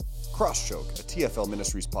Crosschoke, a TFL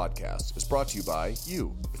Ministries podcast, is brought to you by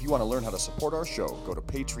you. If you want to learn how to support our show, go to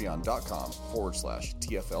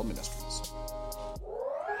patreon.com/TFL Ministries.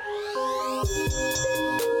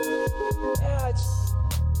 Yeah, it's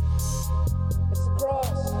the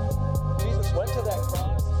cross. Jesus went to that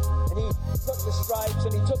cross, and he took the stripes,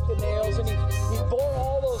 and he took the nails, and he bore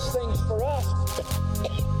all those things for us.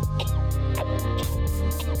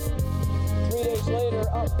 3 days later,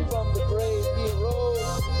 up from the grave, he arose.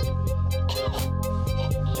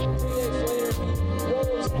 3 days later, he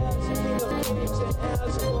rose as King of Kings and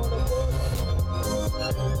as Lord of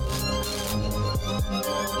Lords.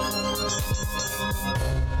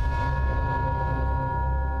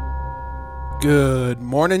 Good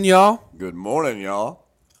morning, y'all. Good morning, y'all.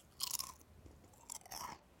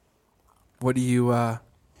 What are you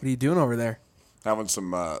doing over there? Having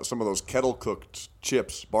some of those kettle cooked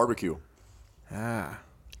chips barbecue.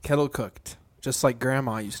 Kettle cooked, just like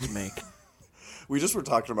Grandma used to make. We just were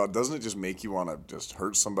talking about, doesn't it just make you want to just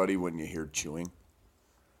hurt somebody when you hear chewing?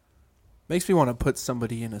 Makes me want to put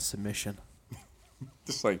somebody in a submission.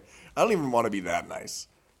 Just like, I don't even want to be that nice.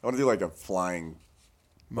 I want to do like a flying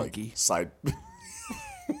Monkey. side,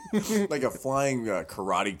 like a flying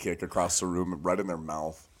karate kick across the room right in their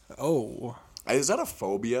mouth. Oh, Is that a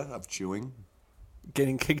phobia of chewing?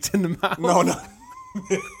 getting kicked in the mouth. No.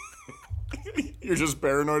 You're just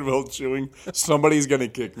paranoid about chewing. Somebody's gonna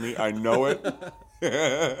kick me. I know it.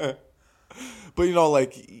 But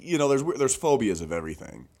there's phobias of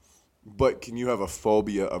everything. But can you have a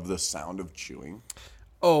phobia of the sound of chewing?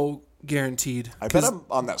 Oh, guaranteed. I bet I'm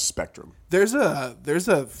on that spectrum. There's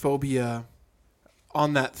a phobia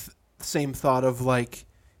on that same thought of like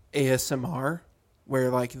ASMR, where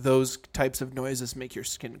like those types of noises make your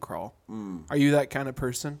skin crawl. Are you that kind of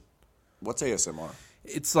person? What's ASMR?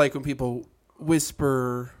 It's like when people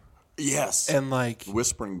whisper Yes. and like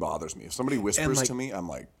Whispering bothers me. If somebody whispers like- to me, I'm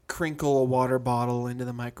like, crinkle a water bottle into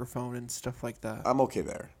the microphone and stuff like that. I'm okay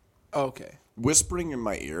there. Okay. Whispering in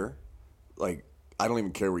my ear, like, I don't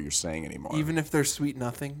even care what you're saying anymore. Even if they're sweet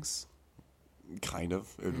nothings? Kind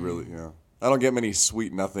of. It really, yeah. I don't get many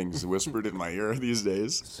sweet nothings whispered in my ear these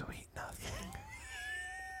days. Sweet nothing.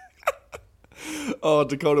 Oh,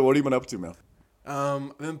 Dakota, what have you been up to, man?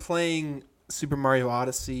 I've been playing Super Mario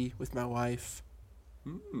Odyssey with my wife.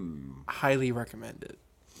 Highly recommend it.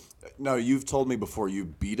 No, you've told me before you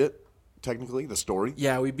beat it, technically, the story.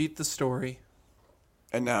 Yeah, we beat the story.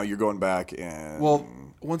 And now you're going back and... Well,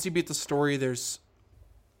 once you beat the story, there's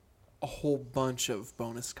a whole bunch of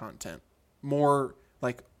bonus content. More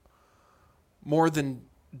than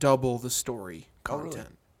double the story content. really?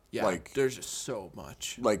 Yeah, Like- there's just so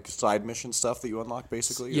much. like side mission stuff that you unlock,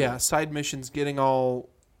 basically? Yeah, side missions, getting all,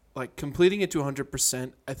 like, completing it to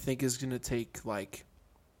 100%, I think is going to take, like,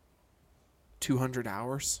 200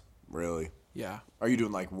 hours. Really? Yeah. Are you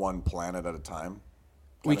doing, like, one planet at a time?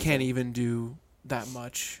 We Kinda can't thing? even do that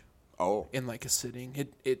much Oh, in, like, a sitting.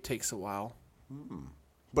 It takes a while.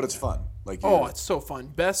 but it's fun. Like, Oh, it's so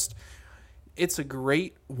fun. It's a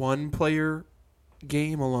great one-player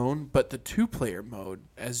game alone, but the two-player mode,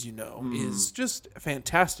 as you know, is just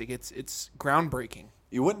fantastic. It's groundbreaking.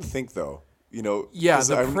 you wouldn't think, though. Yeah, 'cause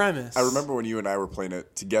the premise. I remember when you and I were playing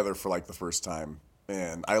it together for, like, the first time.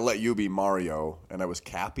 And I let you be Mario, and I was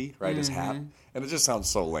Cappy, right, his hat. And it just sounds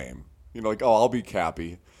so lame. Like, oh, I'll be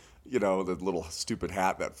Cappy. The little stupid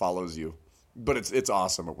hat that follows you. But it's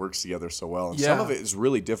awesome. It works together so well. And some Yeah. of it is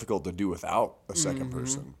really difficult to do without a second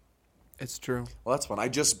person. It's true. Well, that's fun. I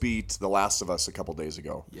just beat The Last of Us a couple days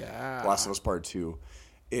ago. Yeah. The Last of Us Part 2.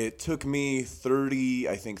 It took me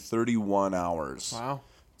 31 hours Wow.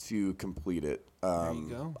 to complete it. There you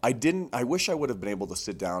go. I wish I would have been able to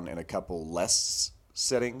sit down in a couple less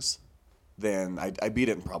settings than I beat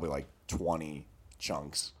it in probably like 20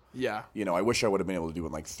 chunks. Yeah. I wish I would have been able to do it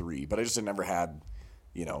in like 3, but I just never had,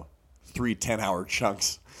 3 10-hour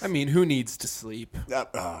chunks. I mean, who needs to sleep?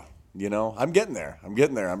 I'm getting there.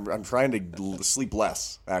 I'm trying to sleep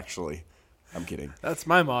less, actually. I'm kidding. That's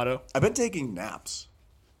my motto. I've been taking naps.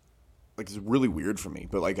 Like, it's really weird for me,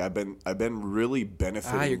 but like I've been really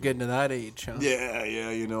benefiting. You're getting to that age, huh?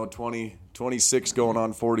 Yeah, 26 going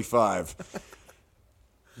on 45.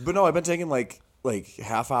 But no, I've been taking like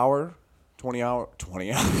half hour, 20 hour.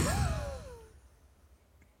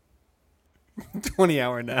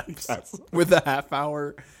 20-hour naps with a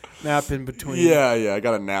half-hour nap in between. Yeah, I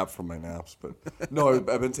got a nap from my naps, but no,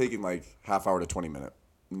 I've been taking like half hour to 20-minute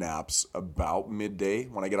naps about midday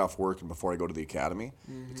when I get off work and before I go to the academy.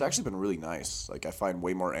 It's actually been really nice. Like, I find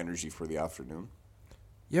way more energy for the afternoon.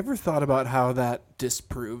 You ever thought about how that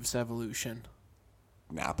disproves evolution?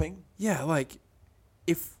 Napping? Yeah, like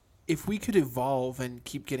if if we could evolve and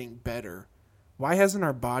keep getting better, why hasn't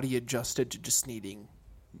our body adjusted to just needing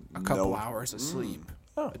a couple hours of sleep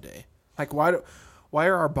a day? Like, why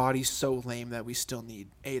are our bodies so lame that we still need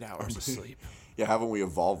 8 hours of sleep? Yeah, haven't we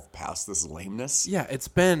evolved past this lameness? Yeah, it's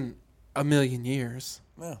been a million years.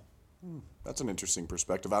 Yeah. That's an interesting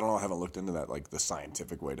perspective. I don't know. I haven't looked into that, like the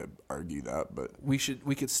scientific way to argue that, but We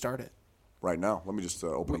could start it. right now, let me just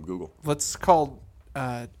open up Google. Let's call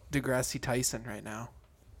Degrassi Tyson right now.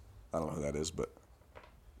 I don't know who that is, but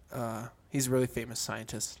He's a really famous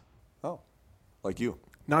scientist. oh, like you.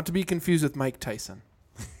 Not to be confused with Mike Tyson.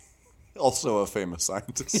 Also a famous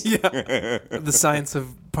scientist. Yeah. The science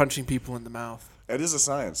of punching people in the mouth. It is a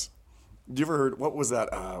science. You ever heard, what was that,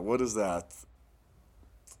 what is that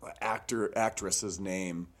actress's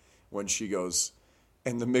name when she goes,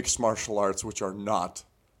 and the mixed martial arts, which are not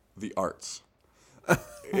the arts.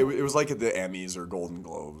 It was like at the Emmys or Golden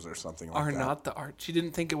Globes or something like Are that. not the art. She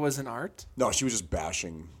didn't think it was an art? No, she was just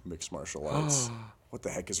bashing mixed martial arts. What the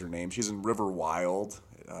heck is her name? She's in River Wild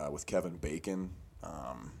with Kevin Bacon.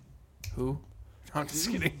 Who? I'm just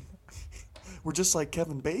kidding. We're just like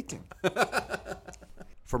Kevin Bacon.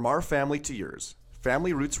 From our family to yours,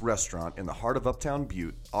 Family Roots Restaurant in the heart of Uptown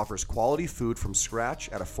Butte offers quality food from scratch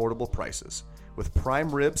at affordable prices. With prime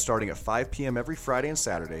rib starting at 5 p.m. every Friday and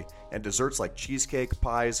Saturday, and desserts like cheesecake,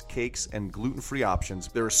 pies, cakes, and gluten-free options,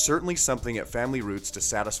 there is certainly something at Family Roots to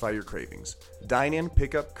satisfy your cravings. Dine-in,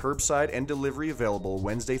 pickup, curbside, and delivery available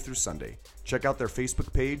Wednesday through Sunday. Check out their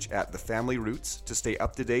Facebook page at The Family Roots to stay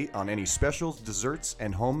up to date on any specials, desserts,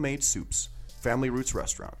 and homemade soups. Family Roots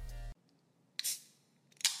Restaurant.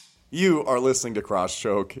 You are listening to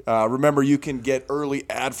Crosschoke. Remember, you can get early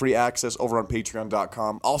ad-free access over on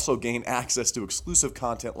Patreon.com. Also gain access to exclusive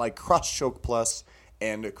content like Crosschoke Plus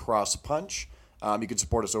and Cross Punch. You can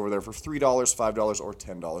support us over there for $3, $5, or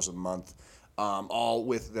 $10 a month, all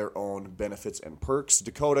with their own benefits and perks.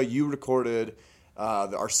 Dakota, you recorded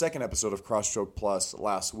our second episode of Crosschoke Plus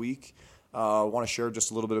last week. Want to share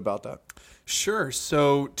just a little bit about that? Sure.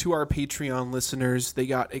 So to our Patreon listeners, they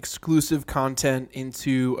got exclusive content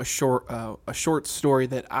into a short story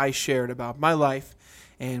that I shared about my life,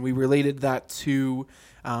 and we related that to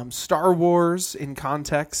Star Wars in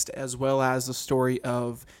context, as well as the story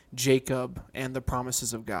of Jacob and the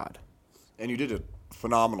promises of God. And you did a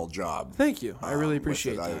phenomenal job. Thank you. I really with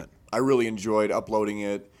appreciate it. that. I really enjoyed uploading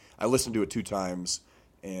it. I listened to it 2 times.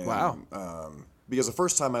 And, Wow. Because the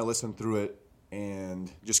first time I listened through it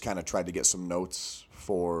and just kind of tried to get some notes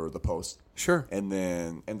for the post. Sure. And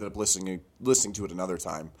then ended up listening to it another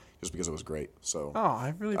time just because it was great. So Oh,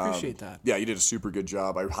 I really appreciate that. yeah, you did a super good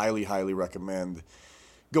job. I highly, highly recommend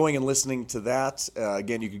going and listening to that.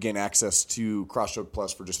 Again, you can gain access to Crosschoke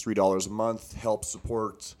Plus for just $3 a month. Help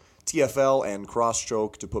support TFL and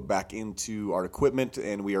Crosschoke to put back into our equipment,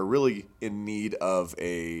 and we are really in need of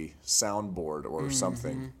a soundboard or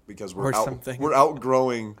something because we're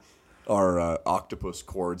outgrowing our Octopus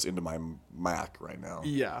cords into my Mac right now.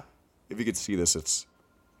 Yeah. If you could see this,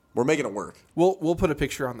 we're making it work. We'll put a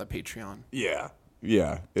picture on the Patreon.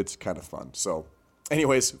 Yeah, it's kind of fun. So,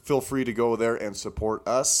 anyways, feel free to go there and support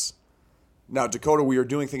us. Now, Dakota, we are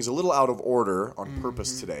doing things a little out of order on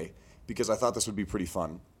purpose today because I thought this would be pretty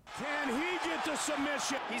fun. Can he get the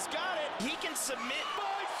submission? He's got it. He can submit.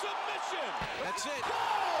 By submission. That's it.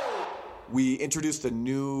 We introduced a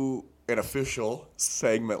new and official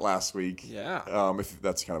segment last week. Yeah. If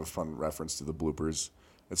that's kind of a fun reference to the bloopers.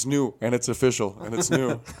 It's new and it's official and it's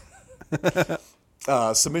new.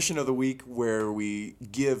 Submission of the week, where we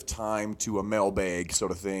give time to a mailbag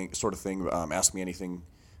sort of thing. Ask me anything,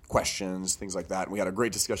 questions, things like that. And we had a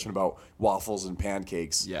great discussion about waffles and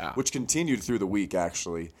pancakes, which continued through the week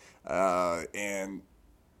actually. And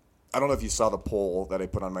I don't know if you saw the poll that I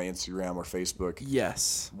put on my Instagram or Facebook.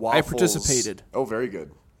 Yes. Waffles, I participated. Oh, very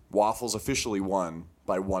good. Waffles officially won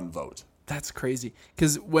by 1 vote. That's crazy.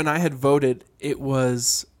 Because when I had voted, it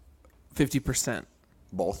was 50%.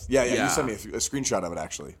 Both? Yeah. You sent me a screenshot of it,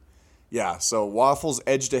 actually. Yeah, so waffles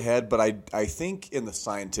edged ahead, but I think in the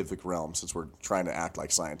scientific realm, since we're trying to act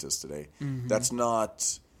like scientists today, that's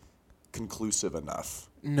not conclusive enough.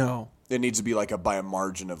 No. It needs to be by a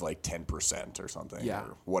margin of 10% or something,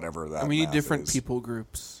 or whatever that. And we need math different is. people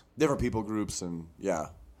groups. Different people groups, and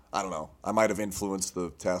I don't know. I might have influenced the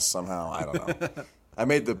test somehow. I don't know. I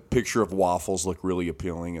made the picture of waffles look really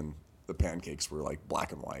appealing, and the pancakes were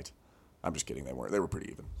black and white. I'm just kidding. They weren't. They were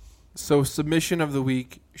pretty even. So submission of the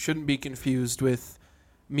week shouldn't be confused with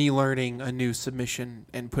me learning a new submission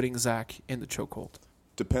and putting Zach in the chokehold.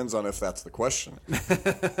 Depends on if that's the question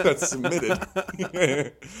that's submitted.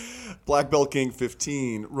 Black Belt King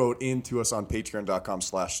 15 wrote into us on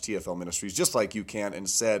patreon.com/TFL Ministries, just like you can, and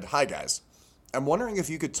said, "Hi guys, I'm wondering if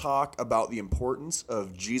you could talk about the importance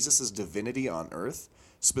of Jesus' divinity on earth.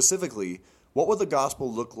 Specifically, what would the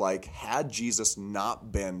gospel look like had Jesus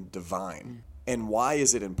not been divine? And why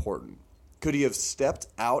is it important? Could he have stepped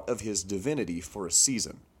out of his divinity for a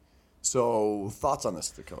season?" So, thoughts on this,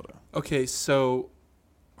 Dakota? Okay, so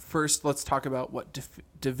first let's talk about what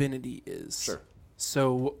divinity is. Sure.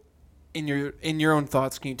 So, in your own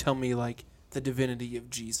thoughts, can you tell me like the divinity of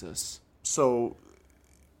Jesus? So,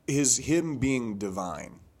 him being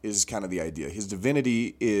divine is kind of the idea. His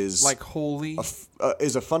divinity is Like holy?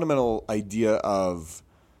 is a fundamental idea of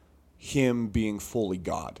him being fully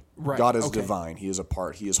God. Right, God is okay. divine. He is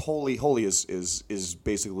apart. He is holy. Holy is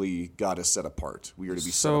basically God is set apart. We are to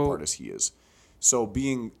be set So- apart as he is. So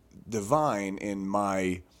being divine in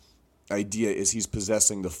my idea is he's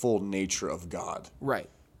possessing the full nature of God. Right.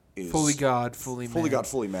 Is Fully God, fully man. Fully God,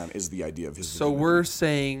 fully man is the idea of his So divinity. we're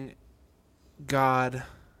saying God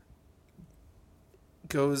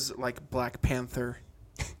goes like Black Panther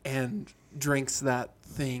and drinks that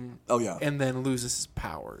thing. Oh, yeah. And then loses his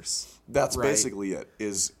powers. That's Right. basically it.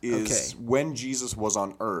 Is Okay. when Jesus was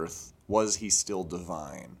on earth, was he still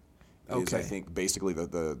divine? Is, I Okay. think, basically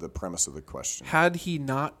the premise of the question. Had he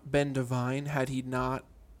not been divine, had he not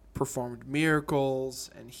performed miracles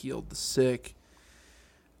and healed the sick,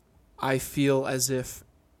 I feel as if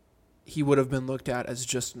he would have been looked at as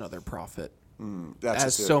just another prophet, That's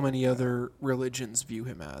as just so it. many other religions view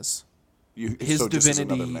him as. his so just as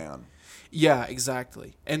another divinity- man. Yeah,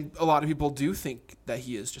 exactly. And a lot of people do think that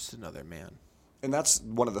he is just another man. And that's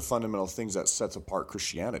one of the fundamental things that sets apart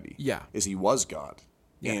Christianity. Yeah. Is he was God.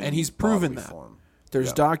 Yeah, in and he's proven bodily that. form. There's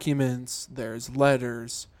Yeah. documents, there's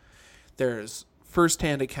letters, there's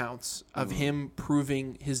firsthand accounts of him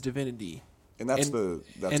proving his divinity. And that's and,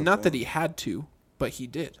 that's and the not that thing. he had to, but he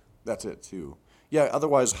did. That's it too. Yeah,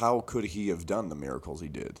 otherwise how could he have done the miracles he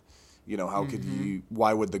did? You know, how could he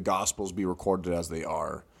why would the gospels be recorded as they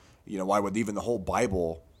are? You know, why would even the whole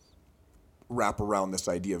Bible wrap around this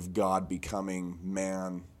idea of God becoming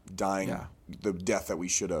man, dying Yeah. the death that we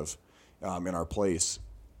should have in our place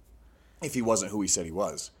if he wasn't who he said he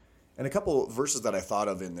was? And a couple verses that I thought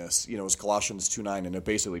of in this, you know, is Colossians 2:9, and it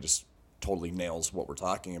basically just totally nails what we're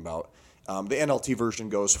talking about. The NLT version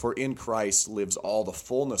goes, "For in Christ lives all the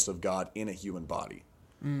fullness of God in a human body."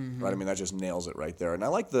 Right? I mean, that just nails it right there. And I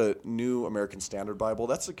like the New American Standard Bible.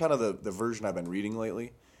 That's kind of the version I've been reading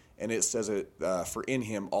lately. And it says it, "For in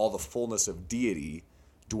him all the fullness of deity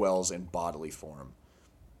dwells in bodily form."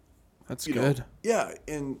 That's You know, good. yeah,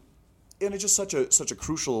 and it's just such a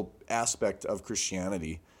crucial aspect of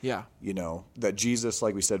Christianity. Yeah. You know, that Jesus,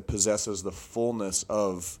 like we said, possesses the fullness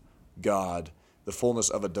of God, the fullness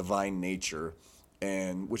of a divine nature,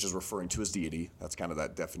 and which is referring to his deity. That's kind of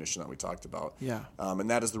that definition that we talked about. Yeah. And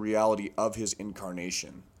that is the reality of his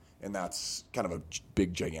incarnation. And that's kind of a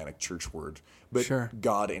big, gigantic church word. But Sure.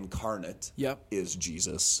 God incarnate Yep. is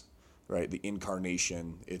Jesus, right? The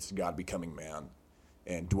incarnation, it's God becoming man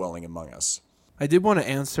and dwelling among us. I did want to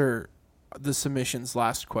answer the submission's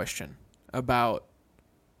last question about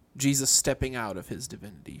Jesus stepping out of his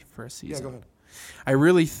divinity for a season. Yeah, go ahead. I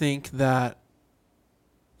really think that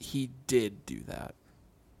he did do that.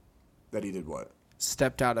 That he did what?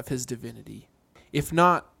 Stepped out of his divinity. If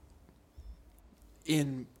not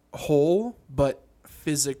in whole, but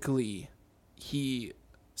physically, he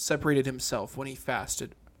separated himself when he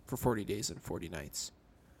fasted for 40 days and 40 nights.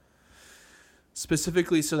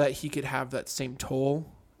 Specifically so that he could have that same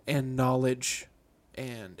toll and knowledge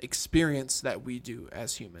and experience that we do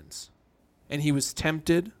as humans. And he was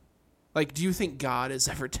tempted. Like, do you think God is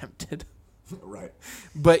ever tempted? Right.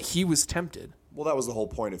 But he was tempted. Well, that was the whole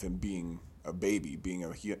point of him being a baby, being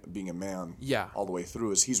a man, Yeah. all the way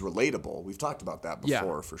through. Is he's relatable? We've talked about that Yeah.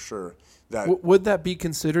 before, for sure. That Would that be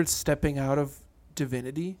considered stepping out of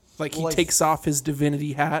divinity? Like Well, he takes off his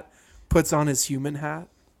divinity hat, puts on his human hat?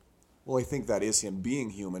 well, I think that is him being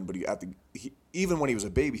human. But even when he was a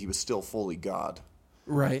baby, he was still fully God.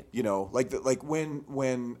 Right. You know, like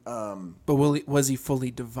when But was he fully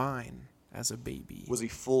divine as a baby? was he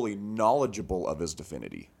fully knowledgeable of his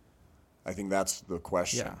divinity? I think that's the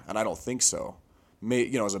question, Yeah. and I don't think so.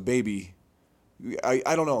 As a baby,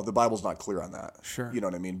 I don't know. The Bible's not clear on that. Sure. You know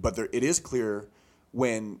what I mean? But it is clear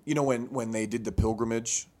when they did the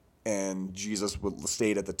pilgrimage and Jesus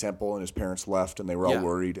stayed at the temple and his parents left and they were all Yeah.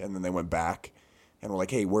 worried and then they went back and we're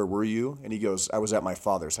like, hey, where were you? And he goes, I was at my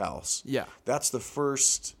father's house. Yeah. That's the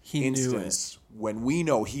first He knew instance when we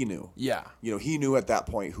know he knew. Yeah. You know, he knew at that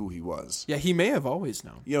point who he was. Yeah, he may have always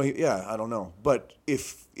known. You know, I don't know. But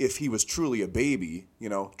if he was truly a baby, you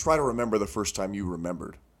know, try to remember the first time you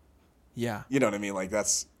remembered. Yeah. You know what I mean? Like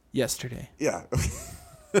that's Yesterday. yeah.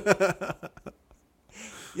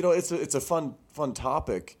 You know, it's a fun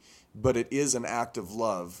topic, but it is an act of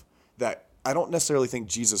love that I don't necessarily think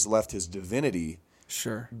Jesus left his divinity,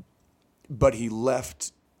 Sure. but he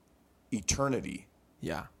left eternity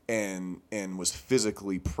Yeah. and was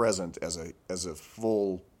physically present as a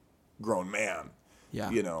full grown man. Yeah.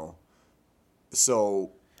 You know.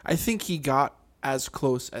 So I think he got as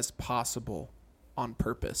close as possible on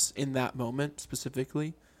purpose in that moment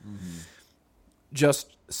specifically,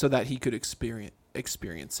 just so that he could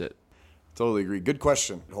experience it. totally agree. Good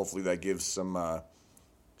question. Hopefully that gives some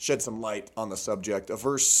shed some light on the subject.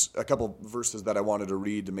 A couple verses that I wanted to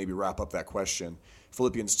read to maybe wrap up that question.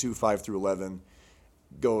 Philippians 2:5-11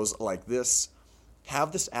 goes like this: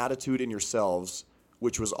 have this attitude in yourselves,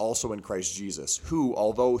 which was also in Christ Jesus, who,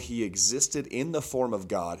 although he existed in the form of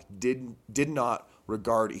God, did not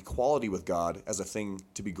regard equality with God as a thing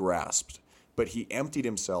to be grasped, but he emptied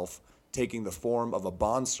himself, taking the form of a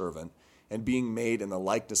bondservant, and being made in the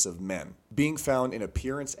likeness of men. Being found in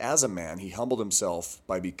appearance as a man, he humbled himself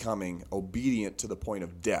by becoming obedient to the point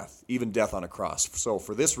of death, even death on a cross. So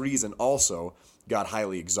for this reason also, God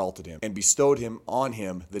highly exalted him and bestowed on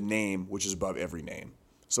him the name which is above every name,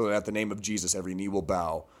 so that at the name of Jesus every knee will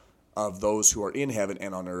bow, of those who are in heaven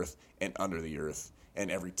and on earth and under the earth, and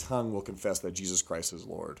every tongue will confess that Jesus Christ is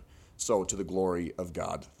Lord. So to the glory of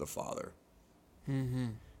God the Father. Mm-hmm.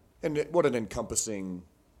 And what an encompassing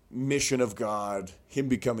mission of God, him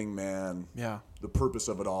becoming man, Yeah. the purpose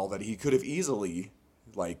of it all, that he could have easily,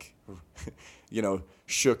 like, you know,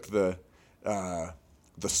 shook the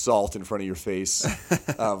salt in front of your face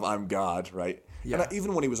of I'm God, right? Yeah. And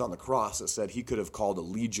even when he was on the cross, it said he could have called a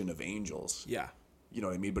legion of angels. Yeah. You know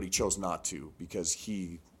what I mean? But he chose not to because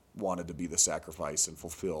he wanted to be the sacrifice and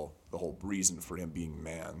fulfill the whole reason for him being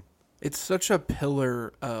man. It's such a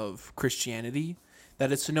pillar of Christianity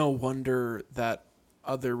that it's no wonder that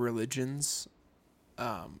other religions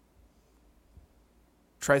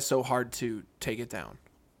try so hard to take it down.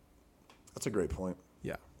 That's a great point.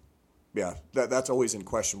 Yeah. Yeah, that's always in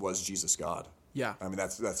question. Was Jesus God? Yeah. I mean,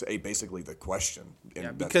 that's basically the question. And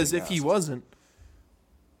Yeah, that's because being if he asked. wasn't,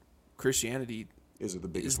 Christianity Is it the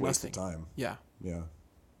biggest is waste nothing. of time? Yeah. Yeah.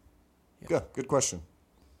 Yeah, good question.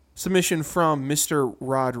 Submission from Mr.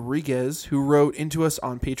 Rodriguez, who wrote into us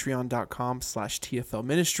on patreon.com/TFL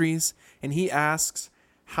Ministries, and he asks,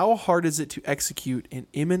 how hard is it to execute an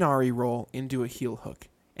Imanari roll into a heel hook?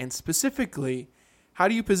 And specifically, how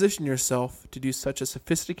do you position yourself to do such a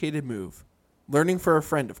sophisticated move? Learning for a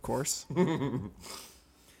friend, of course.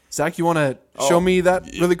 Zach, you want to show me that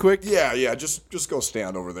really quick? Yeah. Just go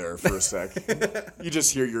stand over there for a sec. You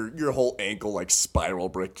just hear your whole ankle like spiral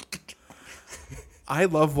break. I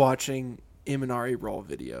love watching Imanari roll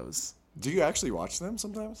videos. Do you actually watch them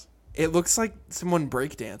sometimes? It looks like someone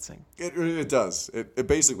breakdancing. It does. It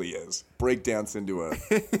basically is. Breakdance into a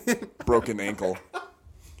broken ankle.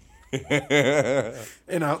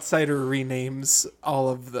 An outsider renames all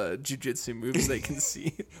of the jiu-jitsu moves they can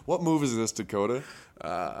see. What move is this, Dakota?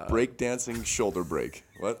 Breakdancing shoulder break.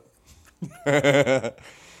 What?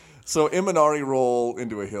 So Imanari roll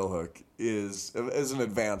into a heel hook is an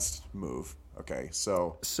advanced move. Okay,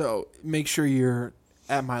 so So make sure you're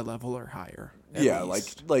at my level or higher. at yeah,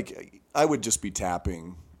 least. like I would just be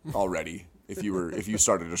tapping already if you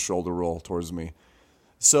started a shoulder roll towards me.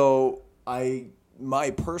 So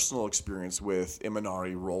my personal experience with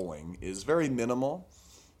Imanari rolling is very minimal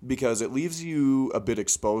because it leaves you a bit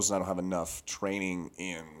exposed, and I don't have enough training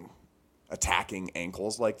in attacking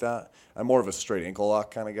ankles like that. I'm more of a straight ankle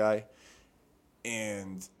lock kind of guy,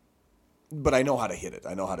 but I know how to hit it.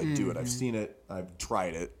 I know how to do it. I've seen it. I've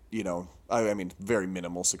tried it. You know, I mean, very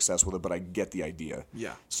minimal success with it, but I get the idea.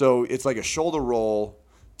 Yeah. So it's like a shoulder roll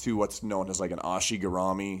to what's known as like an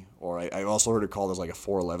ashigarami, or I've also heard it called as like a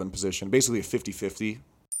 411 position, basically a 50-50.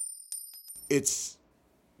 It's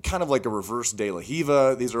kind of like a reverse De La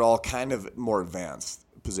Hiva. These are all kind of more advanced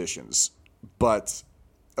positions, but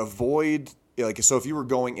avoid, like, so if you were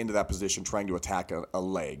going into that position trying to attack a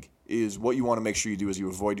leg, is what you want to make sure you do is you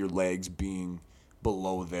avoid your legs being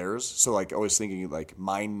below theirs. So like always thinking like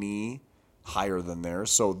my knee higher than theirs.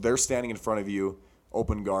 So they're standing in front of you,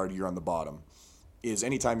 open guard, you're on the bottom. Is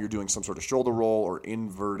anytime you're doing some sort of shoulder roll or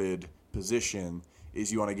inverted position, is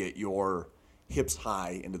you want to get your hips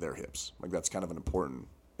high into their hips. Like that's kind of an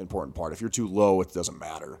important part. If you're too low, it doesn't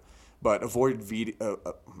matter. but avoid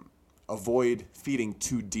feeding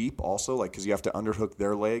too deep also, like, because you have to underhook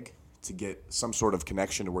their leg to get some sort of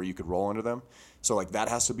connection to where you could roll under them. So, like, that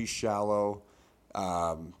has to be shallow.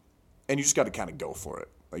 And you just got to kind of go for it.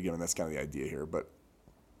 Like, that's kind of the idea here. But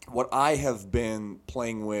what I have been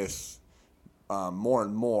playing with more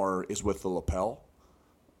and more is with the lapel.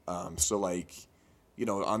 So, like,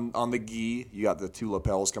 on the gi, you got the two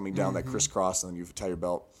lapels coming down that crisscross, and then you tie your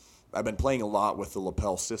belt. I've been playing a lot with the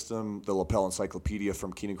lapel system, the lapel encyclopedia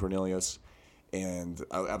from Keenan Cornelius, and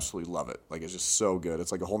I absolutely love it. Like, it's just so good.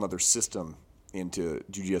 It's like a whole nother system into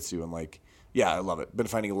jiu-jitsu, and, like, yeah, I love it. Been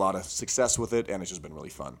finding a lot of success with it, and it's just been really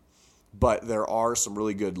fun. But there are some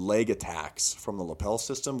really good leg attacks from the lapel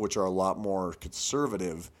system, which are a lot more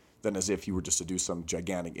conservative than as if you were just to do some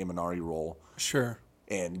gigantic Imanari roll. Sure.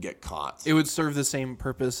 And get caught. It would serve the same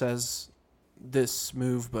purpose as this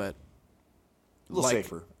move, but a little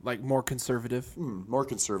safer. Like more conservative. More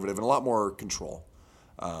conservative and a lot more control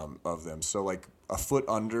of them. So, like, a foot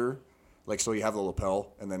under, like, so you have the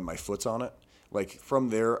lapel and then my foot's on it. Like, from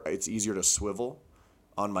there, it's easier to swivel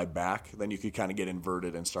on my back. Then you could kind of get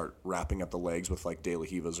inverted and start wrapping up the legs with, like, De La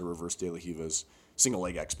Rivas or reverse De La Rivas, single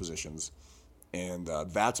leg X positions. And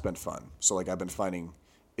that's been fun. So, like, I've been finding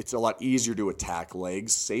it's a lot easier to attack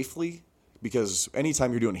legs safely because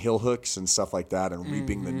anytime you're doing heel hooks and stuff like that and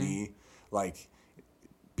reaping the knee, like,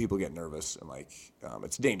 people get nervous and, like,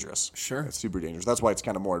 it's dangerous. Sure. It's super dangerous. That's why it's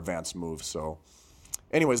kind of more advanced moves. So,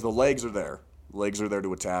 anyways, the legs are there. Legs are there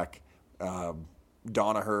to attack.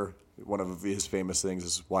 Danaher, one of his famous things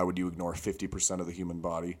is, why would you ignore 50% of the human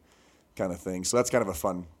body kind of thing. So that's kind of a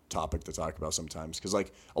fun topic to talk about sometimes because,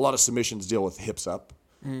 like, a lot of submissions deal with hips up.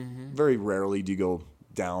 Very rarely do you go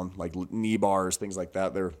down, like knee bars, things like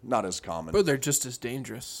that. They're not as common. But they're just as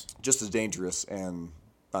dangerous. Just as dangerous and,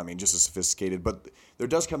 I mean, just as sophisticated. But there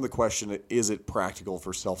does come the question, is it practical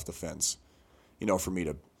for self-defense? For me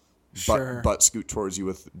to butt scoot towards you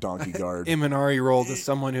with donkey guard. Imanari roll to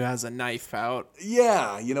someone who has a knife out.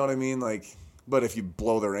 Yeah, you know what I mean? Like, but if you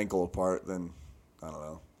blow their ankle apart, then I don't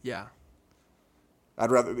know. Yeah. I'd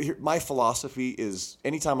rather, my philosophy is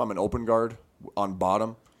anytime I'm an open guard on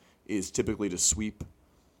bottom is typically to sweep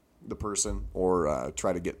the person or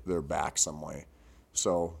try to get their back some way.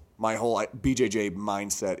 So my whole BJJ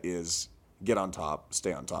mindset is get on top,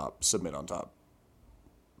 stay on top, submit on top.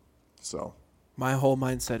 So my whole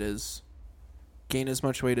mindset is gain as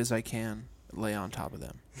much weight as I can, lay on top of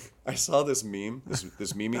them. I saw this meme,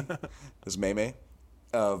 this meme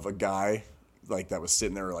of a guy like that was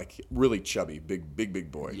sitting there like really chubby,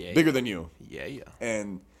 big boy, bigger than you. Yeah.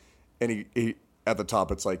 And he at the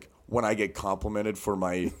top it's like, when I get complimented for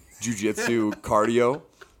my jiu-jitsu cardio,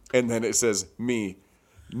 and then it says me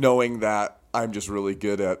knowing that I'm just really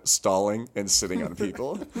good at stalling and sitting on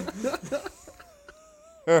people.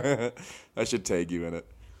 I should tag you in it.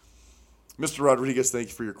 Mr. Rodriguez, thank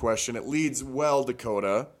you for your question. It leads well,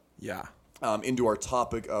 Dakota. Yeah. Into our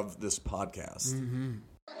topic of this podcast. Mm-hmm.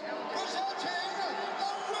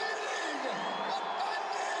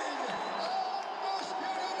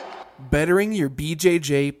 Bettering your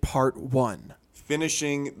BJJ Part 1.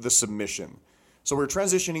 Finishing the submission. So we're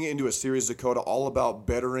transitioning into a series, Dakota, all about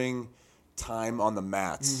bettering time on the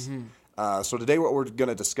mats. So today what we're going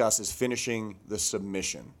to discuss is finishing the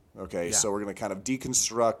submission. Okay, Yeah. So we're going to kind of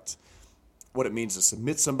deconstruct what it means to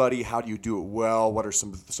submit somebody. How do you do it well? What are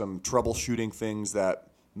some troubleshooting things that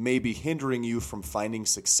may be hindering you from finding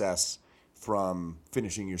success from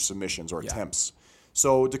finishing your submissions or attempts?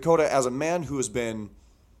 So Dakota, as a man who has been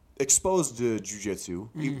exposed to jiu-jitsu,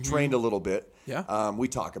 you've trained a little bit. Yeah. We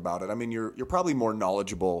talk about it. I mean, you're probably more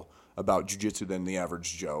knowledgeable about jiu-jitsu than the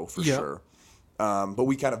average Joe, for sure. But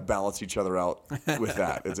we kind of balance each other out with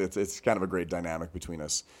that. It's kind of a great dynamic between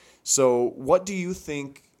us. So what do you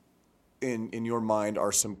think in your mind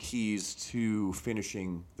are some keys to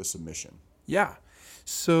finishing the submission? Yeah.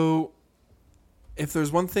 So if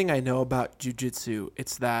there's one thing I know about jiu-jitsu,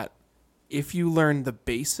 it's that if you learn the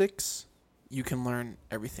basics, you can learn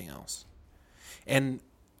everything else. And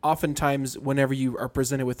oftentimes, whenever you are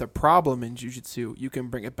presented with a problem in jiu-jitsu, you can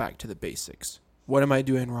bring it back to the basics. What am I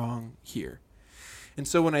doing wrong here? And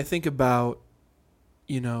so when I think about,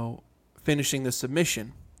 finishing the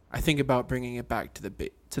submission, I think about bringing it back to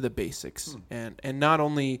the basics, and not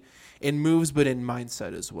only in moves but in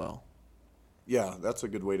mindset as well. Yeah, that's a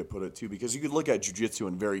good way to put it too, because you could look at jiu-jitsu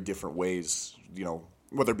in very different ways.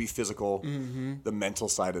 Whether it be physical, the mental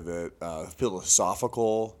side of it,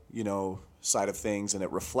 philosophical, side of things, and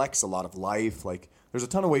it reflects a lot of life. Like, there's a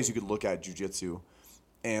ton of ways you could look at jiu-jitsu.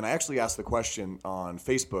 And I actually asked the question on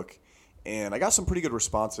Facebook, and I got some pretty good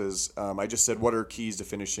responses. I just said, what are keys to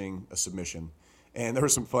finishing a submission? And there were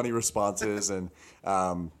some funny responses and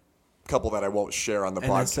a couple that I won't share on the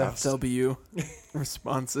podcast. NSFW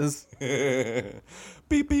responses.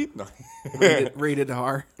 Beep, beep. No. Rated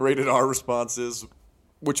R. Rated R responses,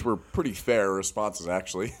 which were pretty fair responses,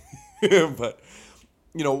 actually. But,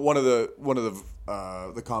 you know, one of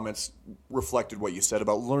the comments reflected what you said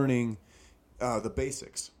about learning the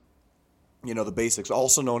basics. You know, the basics,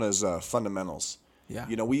 also known as fundamentals. Yeah.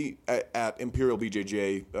 You know, we at Imperial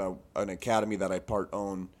BJJ, an academy that I part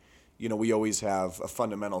own, you know, we always have a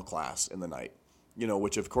fundamental class in the night, you know,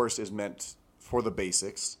 which of course is meant for the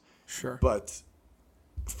basics. Sure. But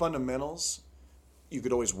fundamentals, you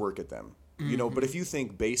could always work at them. You know, but if you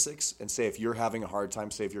think basics and say if you're having a hard time,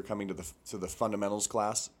 say if you're coming to the fundamentals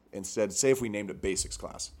class, instead, say if we named it basics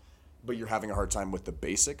class, but you're having a hard time with the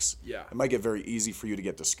basics, it might get very easy for you to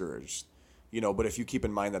get discouraged. You know, but if you keep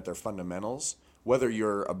in mind that they're fundamentals, whether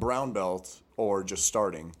you're a brown belt or just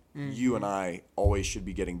starting, you and I always should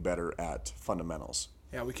be getting better at fundamentals.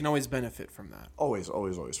 Yeah, we can always benefit from that. Always,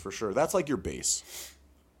 always, always, for sure. That's like your base.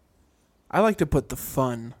 I like to put the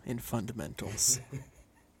fun in fundamentals.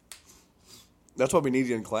 That's what we need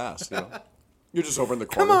you in class. You know? You're just over in the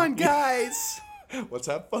corner. Come on, guys. Let's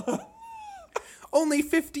have fun. Only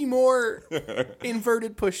 50 more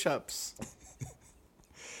inverted push-ups.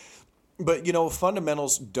 But, you know,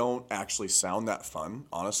 fundamentals don't actually sound that fun,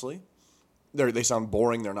 honestly. They sound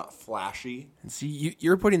boring. They're not flashy. And see,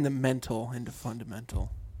 you're putting the mental into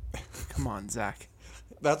fundamental. Come on, Zach.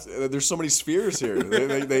 There's so many spheres here.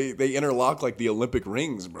 They interlock like the Olympic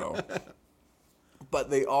rings, bro. But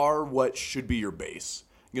they are what should be your base.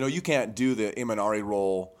 You know, you can't do the Imanari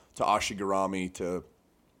roll to Ashigarami to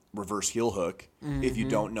reverse heel hook if you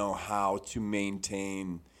don't know how to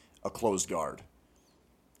maintain a closed guard.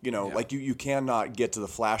 You know, like you cannot get to the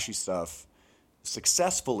flashy stuff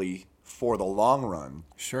successfully for the long run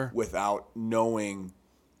without knowing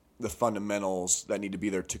the fundamentals that need to be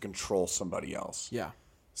there to control somebody else. Yeah.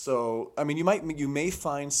 So, I mean, you may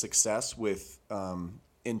find success with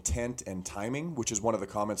intent and timing, which is one of the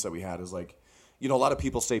comments that we had is like, you know, a lot of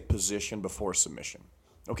people say position before submission.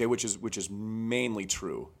 Okay, which is mainly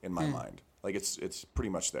true in my mind. Like it's pretty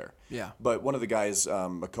much there. Yeah. But one of the guys,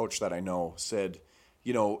 a coach that I know, said,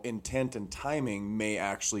 you know, intent and timing may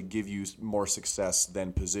actually give you more success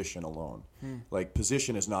than position alone. Like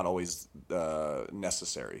position is not always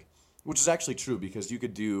necessary, which is actually true because you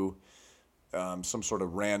could do some sort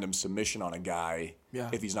of random submission on a guy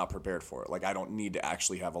if he's not prepared for it. Like I don't need to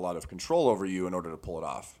actually have a lot of control over you in order to pull it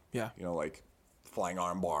off. Yeah. You know, like flying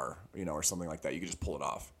arm bar, you know, or something like that. You could just pull it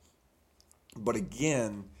off. But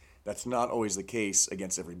again, that's not always the case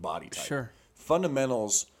against every body type. Sure.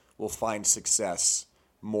 Fundamentals will find success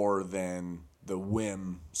more than the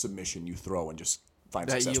whim submission you throw and just find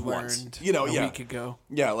That success you once. learned You know, a week ago.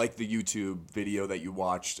 Yeah, like the YouTube video that you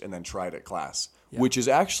watched and then tried at class, which is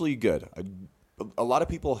actually good. A lot of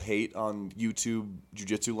people hate on YouTube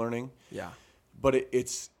jiu-jitsu learning. Yeah. But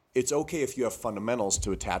it's okay if you have fundamentals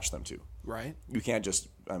to attach them to. Right. You can't just,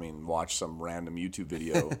 watch some random YouTube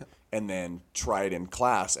video and then try it in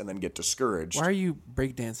class and then get discouraged. Why are you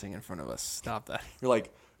breakdancing in front of us? Stop that. You're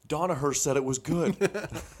like, Donahue said it was good.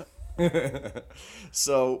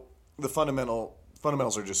 So the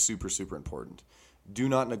fundamentals are just super, super important. Do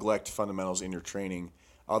not neglect fundamentals in your training.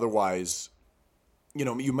 Otherwise, you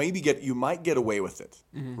know, you might get away with it,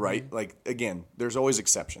 right? Like, again, there's always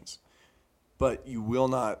exceptions. But you will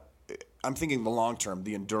not, I'm thinking the long term,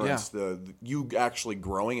 the endurance, the you actually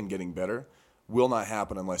growing and getting better will not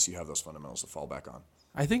happen unless you have those fundamentals to fall back on.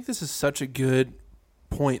 I think this is such a good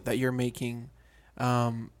point that you're making.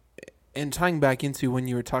 And tying back into when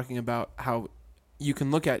you were talking about how you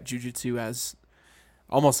can look at jiu-jitsu as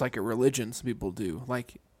almost like a religion, some people do.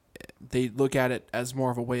 Like, they look at it as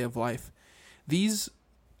more of a way of life. These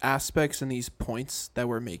aspects and these points that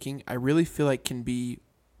we're making, I really feel like can be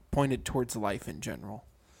pointed towards life in general.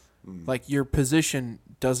 Like, your position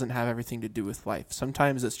doesn't have everything to do with life.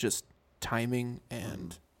 Sometimes it's just timing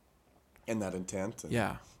and that intent. And,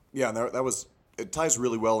 yeah. Yeah, and that was, it ties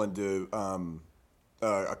really well into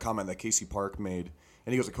a comment that Casey Park made.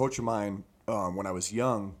 And he goes, a coach of mine, when I was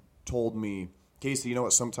young, told me, Casey, you know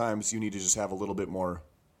what, sometimes you need to just have a little bit more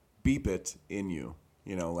beep it in you.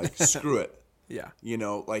 You know, like, screw it. Yeah. You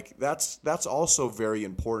know, like, that's also very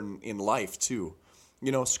important in life, too.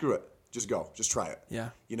 You know, screw it. Just go. Just try it. Yeah.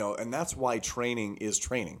 You know, and that's why training is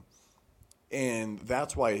training. And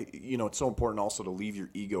that's why, you know, it's so important also to leave your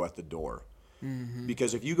ego at the door. Mm-hmm.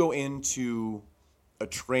 Because if you go into a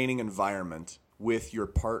training environment with your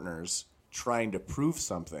partners trying to prove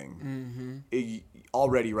something,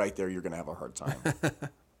 already right there you're going to have a hard time.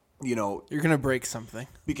 you know, You're gonna break something.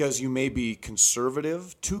 because you may be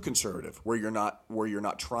too conservative, where you're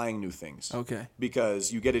not trying new things. Okay.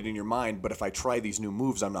 Because you get it in your mind, but if I try these new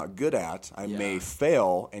moves I'm not good at, I may Yeah.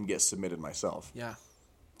 fail and get submitted myself. Yeah.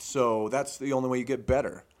 So that's the only way you get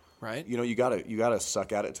better. Right. You know, you gotta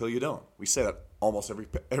suck at it till you don't. We say that almost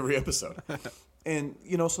every episode. And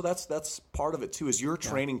you know, so that's part of it too. Is your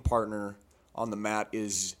training partner on the mat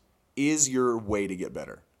is your way to get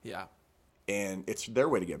better. Yeah. And it's their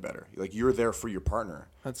way to get better. Like, you're there for your partner.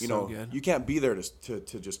 That's you so know, good. You can't be there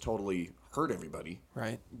to just totally hurt everybody.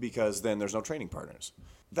 Right. Because then there's no training partners.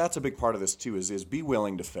 That's a big part of this too. Is be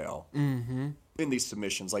willing to fail in these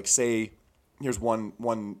submissions. Like, say, here's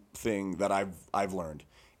one thing that I've learned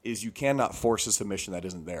is you cannot force a submission that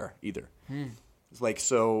isn't there either. It's like,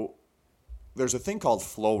 so there's a thing called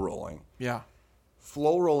flow rolling. Yeah.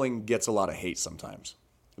 Flow rolling gets a lot of hate sometimes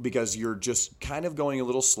because you're just kind of going a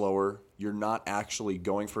little slower. You're not actually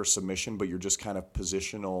going for a submission, but you're just kind of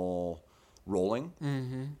positional rolling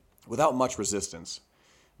without much resistance.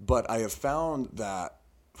 But I have found that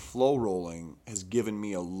flow rolling has given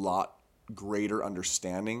me a lot greater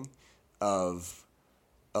understanding of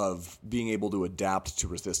being able to adapt to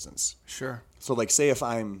resistance. Sure. So, like, say if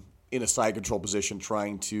I'm in a side control position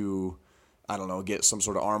trying to, I don't know, get some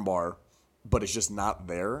sort of arm bar, but it's just not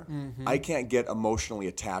there, I can't get emotionally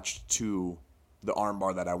attached to the arm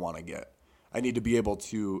bar that I want to get. I need to be able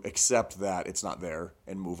to accept that it's not there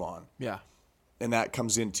and move on. Yeah. And that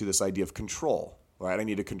comes into this idea of control, right? I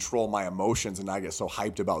need to control my emotions and not get so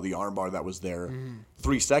hyped about the arm bar that was there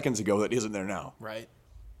 3 seconds ago that isn't there now. Right.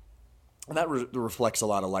 And that reflects a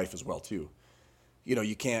lot of life as well, too. You know,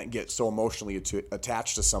 you can't get so emotionally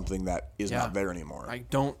attached to something that is not there anymore. Like,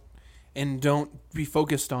 don't be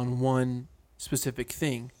focused on one specific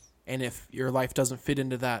thing. And if your life doesn't fit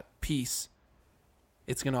into that piece,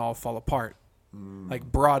 it's going to all fall apart. Like,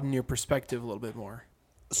 broaden your perspective a little bit more.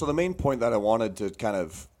 So the main point that I wanted to kind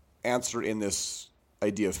of answer in this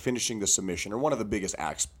idea of finishing the submission, or one of the biggest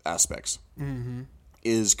aspects,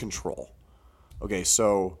 is control. Okay,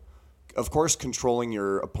 so of course controlling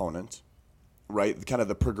your opponent, right? Kind of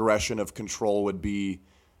the progression of control would be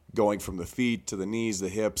going from the feet to the knees, the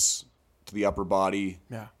hips, to the upper body,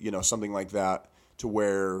 you know, something like that, to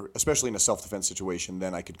where, especially in a self-defense situation,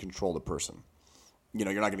 then I could control the person. You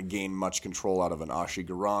know, you're not going to gain much control out of an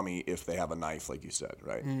ashigarami if they have a knife, like you said,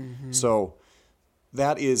 right? So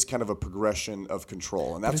that is kind of a progression of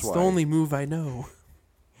control, and that's It's why the only move I know.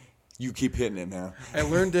 you keep hitting it, man. I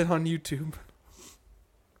learned it on YouTube.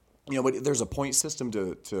 You know, but there's a point system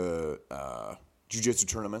to jiu-jitsu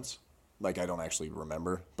tournaments. Like, I don't actually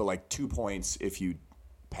remember, but like 2 points if you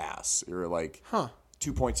pass, or like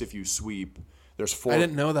 2 points if you sweep. There's 4. I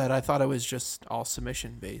didn't know that. I thought it was just all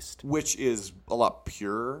submission based. Which is a lot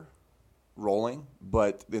purer rolling,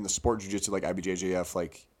 but in the sport jiu-jitsu like IBJJF,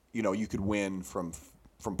 like, you know, you could win from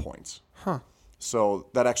points. So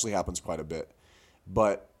that actually happens quite a bit.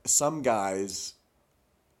 But some guys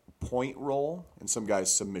point roll and some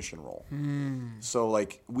guys submission roll. So,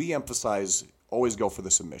 like, we emphasize always go for the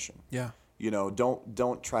submission. Yeah. You know,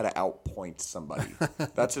 don't try to outpoint somebody.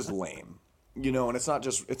 That's just lame. You know, and it's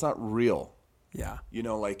not real. Yeah. You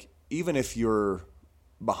know, like, even if you're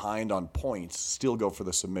behind on points, still go for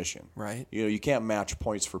the submission. Right. You know, you can't match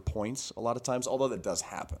points for points a lot of times, although that does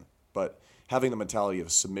happen. But having the mentality of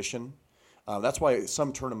submission, that's why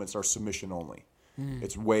some tournaments are submission only.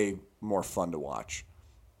 It's way more fun to watch.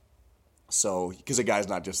 So, because a guy's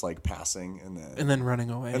not just like passing and then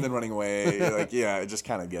running away. Like, yeah, it just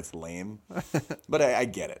kind of gets lame. But I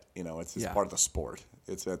get it. You know, it's part of the sport.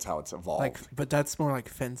 That's how it's evolved. But that's more like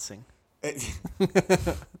fencing.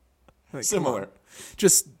 Like, Similar.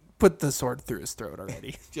 Just put the sword through his throat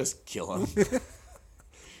already. Just kill him.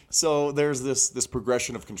 So there's this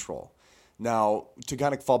progression of control. Now, to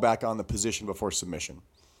kind of fall back on the position before submission,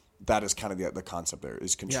 that is kind of the concept there,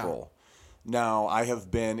 is control. Now, I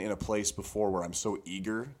have been in a place before where I'm so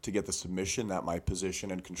eager to get the submission that my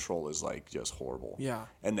position and control is like just horrible. Yeah.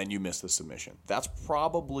 And then you miss the submission. That's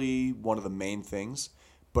probably one of the main things,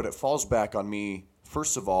 but it falls back on me,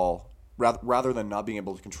 first of all, rather than not being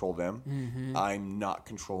able to control them, I'm not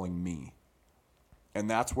controlling me. And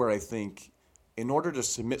that's where I think in order to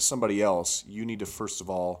submit somebody else, you need to, first of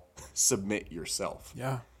all, submit yourself.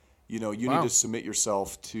 Yeah. You know, you need to submit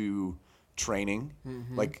yourself to training.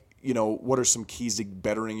 Like, you know, what are some keys to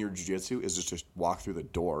bettering your jiu-jitsu is just to walk through the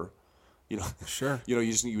door. You know, Sure. You know,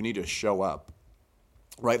 you need to show up.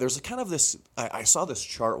 Right? There's a kind of this, I saw this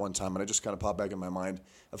chart one time and it just kind of popped back in my mind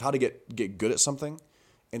of how to get good at something.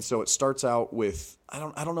 And so it starts out with, I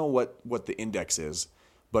don't know what the index is,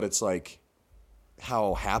 but it's like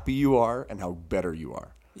how happy you are and how better you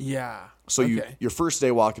are. Yeah. So Okay. your first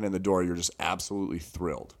day walking in the door, you're just absolutely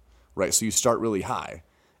thrilled, right? So you start really high,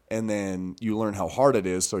 and then you learn how hard it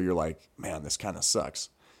is. So you're like, man, this kind of sucks.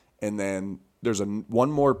 And then there's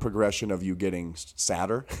one more progression of you getting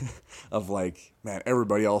sadder, of like, man,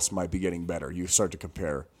 everybody else might be getting better. You start to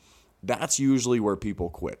compare. That's usually where people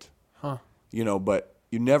quit. Huh. But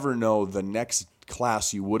you never know, the next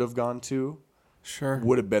class you would have gone to Sure.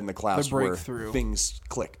 would have been the class The where breakthrough. things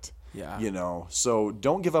clicked. Yeah. So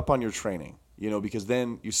don't give up on your training, because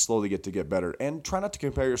then you slowly get better. And try not to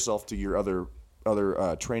compare yourself to your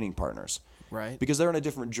other training partners. Right. Because they're on a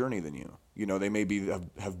different journey than you. They maybe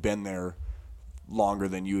have been there longer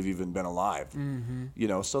than you've even been alive.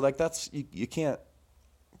 Mm-hmm. So like that's, you can't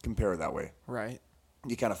compare that way. Right.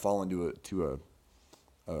 You kind of fall into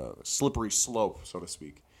a slippery slope, so to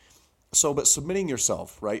speak. So, but submitting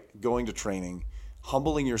yourself, right? Going to training,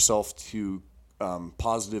 humbling yourself to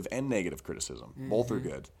positive and negative criticism. Both are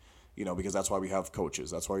good, because that's why we have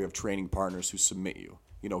coaches. That's why we have training partners who submit you.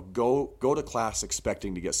 Go to class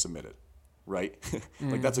expecting to get submitted, right?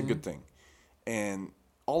 Like that's a good thing. And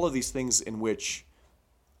all of these things in which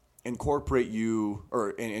incorporate you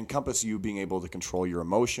or encompass you being able to control your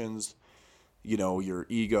emotions, your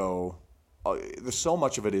ego. There's so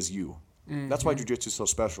much of it is you. That's why jiu-jitsu is so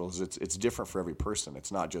special. Is it's different for every person.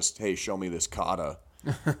 It's not just, hey, show me this kata,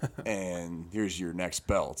 and here's your next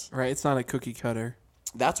belt. Right. It's not a cookie cutter.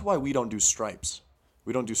 That's why we don't do stripes.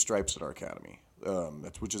 We don't do stripes at our academy,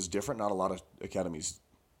 which is different. Not a lot of academies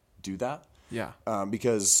do that. Yeah.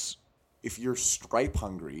 Because if you're stripe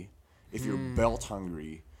hungry, if you're belt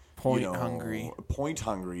hungry, Point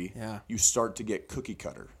hungry. Yeah. you start to get cookie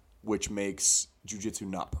cutter, which makes jiu-jitsu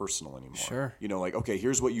not personal anymore. Sure. Like, okay,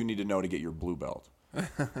 here's what you need to know to get your blue belt.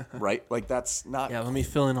 Right? Like that's not. Yeah. Let me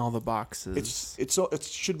fill in all the boxes. It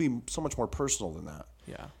should be so much more personal than that.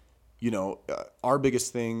 Yeah. Our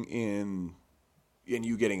biggest thing in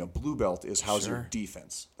you getting a blue belt is how's your Sure.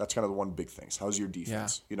 defense. That's kind of the one big thing. How's your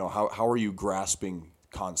defense? How are you grasping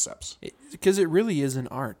concepts? Because it really is an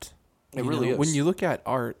art. It really is. When you look at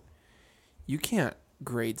art, you can't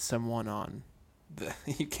grade someone on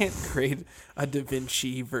you can't grade a Da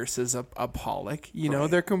Vinci versus a Pollock.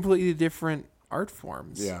 Right. They're completely different art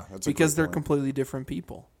forms. Yeah, that's because a great they're point. completely different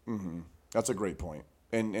people. That's a great point.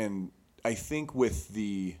 And I think with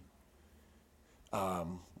the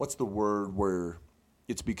what's the word where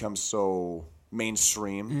it's become so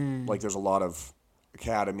mainstream? Like there's a lot of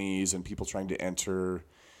academies and people trying to enter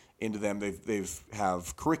into them. They've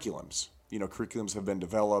have curriculums. Curriculums have been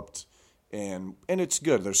developed, and it's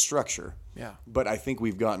good. There's structure. Yeah. But I think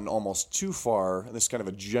we've gotten almost too far, and this is kind of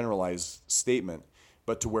a generalized statement,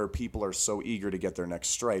 but to where people are so eager to get their next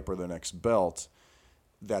stripe or their next belt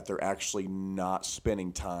that they're actually not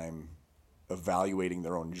spending time evaluating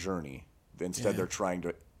their own journey. Instead, they're trying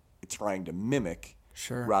to mimic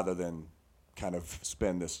Sure. rather than kind of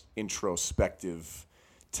spend this introspective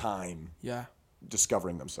time Yeah.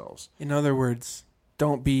 discovering themselves. In other words,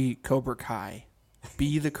 don't be Cobra Kai.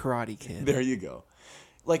 Be the Karate Kid. There you go.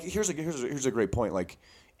 Like here's a great point. Like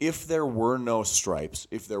if there were no stripes,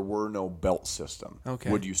 if there were no belt system,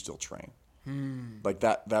 Okay. would you still train? Like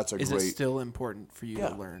that's a Is great. it still important for you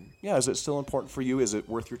to learn? Yeah, is it still important for you? Is it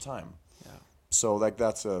worth your time? Yeah. So like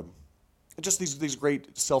that's just these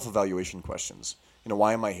great self-evaluation questions.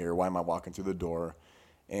 Why am I here? Why am I walking through the door?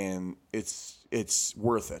 And it's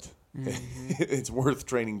worth it. Mm-hmm. It's worth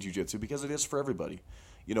training jiu-jitsu because it is for everybody.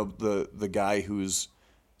 The guy who's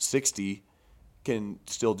 60 can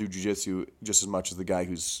still do jiu-jitsu just as much as the guy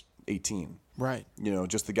who's 18. Right.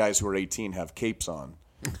 Just the guys who are 18 have capes on.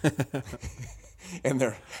 And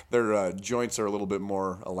their joints are a little bit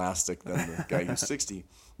more elastic than the guy who's 60.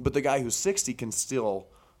 But the guy who's 60 can still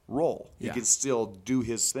roll. He Yeah. can still do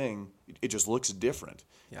his thing. It just looks different.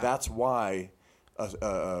 Yeah. That's why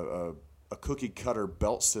a cookie cutter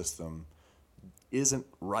belt system isn't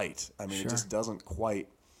right. I mean, Sure. it just doesn't quite.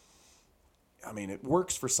 I mean, it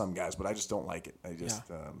works for some guys, but I just don't like it. I just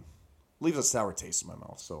leaves a sour taste in my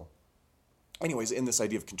mouth. So, anyways, in this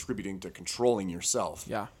idea of contributing to controlling yourself,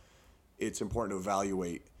 Yeah. it's important to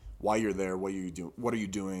evaluate why you're there, what are you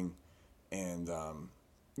doing, and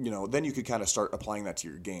then you could kind of start applying that to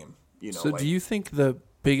your game. So do you think the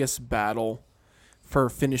biggest battle for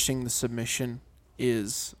finishing the submission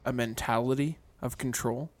is a mentality of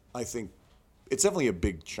control? I think it's definitely a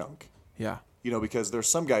big chunk. Yeah. Because there's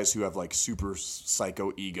some guys who have like super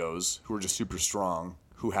psycho egos who are just super strong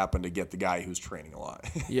who happen to get the guy who's training a lot.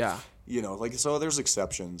 Yeah. So there's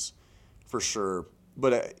exceptions for sure.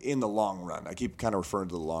 But in the long run, I keep kind of referring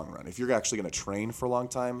to the long run. If you're actually going to train for a long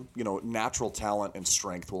time, natural talent and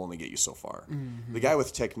strength will only get you so far. Mm-hmm. The guy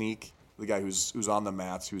with technique, the guy who's on the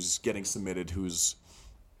mats, who's getting submitted, who's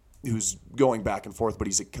going back and forth, but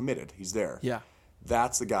he's committed. He's there. Yeah.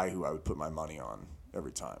 That's the guy who I would put my money on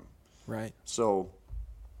every time. Right. So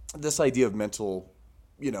this idea of mental,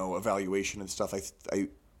 evaluation and stuff,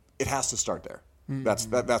 it has to start there. That's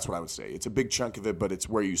what I would say. It's a big chunk of it, but it's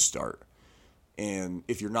where you start. And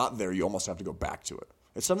if you're not there, you almost have to go back to it.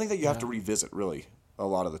 It's something that you have to revisit, really, a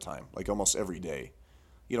lot of the time, like almost every day.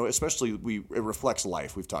 Especially it reflects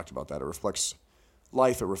life. We've talked about that. It reflects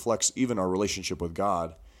life. It reflects even our relationship with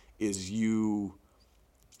God. Is you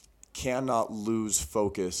cannot lose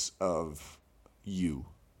focus of you.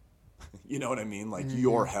 You know what I mean? Like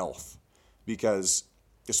your health. Because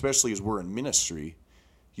especially as we're in ministry,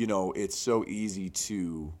 it's so easy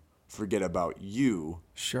to forget about you.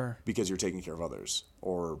 Sure. Because you're taking care of others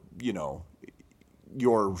or,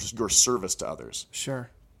 your service to others. Sure.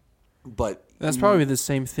 But that's probably the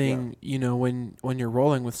same thing, when you're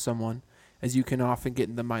rolling with someone, as you can often get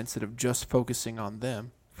in the mindset of just focusing on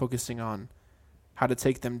them, focusing on how to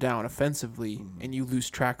take them down offensively, and you lose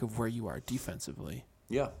track of where you are defensively.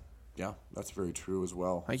 Yeah, that's very true as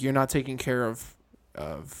well. Like you're not taking care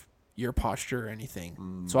of your posture or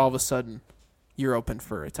anything, so all of a sudden you're open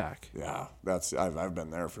for attack. Yeah, I've been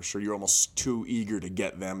there for sure. You're almost too eager to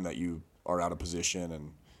get them that you are out of position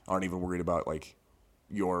and aren't even worried about like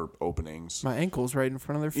your openings. My ankle's right in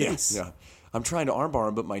front of their face. Yeah. I'm trying to armbar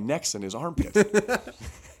him, but my neck's in his armpit.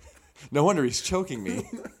 No wonder he's choking me.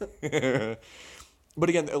 But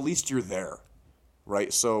again, at least you're there,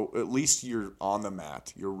 right? So at least you're on the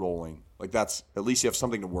mat, you're rolling. Like at least you have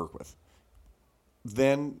something to work with.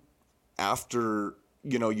 Then after,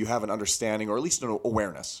 you have an understanding or at least an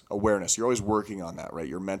awareness. You're always working on that, right?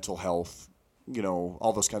 Your mental health,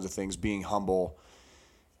 all those kinds of things, being humble.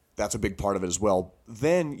 That's a big part of it as well.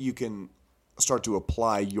 Then you can start to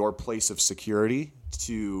apply your place of security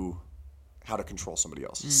to how to control somebody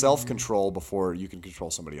else. Self-control before you can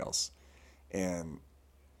control somebody else. And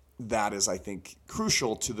that is, I think,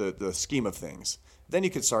 crucial to the scheme of things. Then you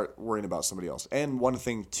can start worrying about somebody else. And one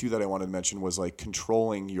thing, too, that I wanted to mention was like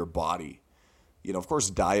controlling your body. Of course,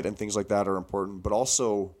 diet and things like that are important, but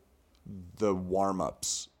also the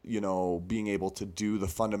warm-ups, being able to do the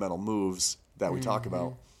fundamental moves that we talk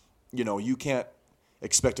about. You can't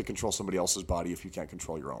expect to control somebody else's body if you can't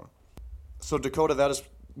control your own. So, Dakota, that is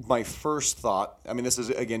my first thought. I mean, this is,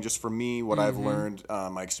 again, just for me, what I've learned,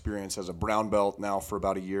 my experience as a brown belt now for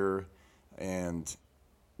about a year, and,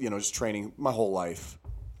 just training my whole life.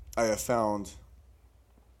 I have found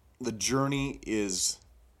the journey is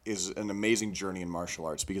an amazing journey in martial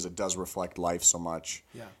arts because it does reflect life so much.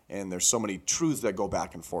 Yeah. And there's so many truths that go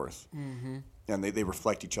back and forth. And they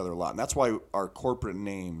reflect each other a lot. And that's why our corporate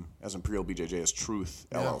name as Imperial BJJ is Truth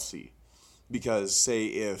LLC. Because, say,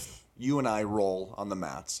 if you and I roll on the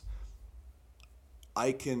mats,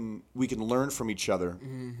 we can learn from each other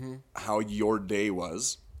how your day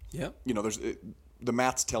was. Yep. The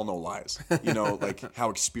mats tell no lies. Like how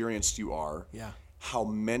experienced you are. Yeah. How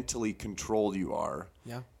mentally controlled you are.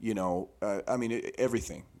 Yeah.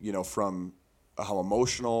 Everything. From how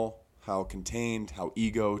emotional, how contained, how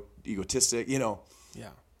egotistic,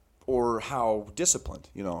 Yeah. Or how disciplined,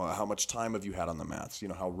 how much time have you had on the mats?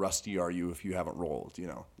 How rusty are you if you haven't rolled?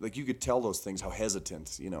 Like you could tell those things, how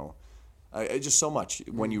hesitant, just so much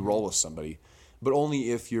when you roll with somebody, but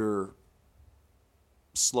only if you're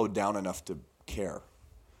slowed down enough to care.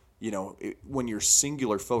 When you're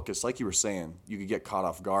singular focused, like you were saying, you could get caught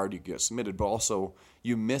off guard, you could get submitted, but also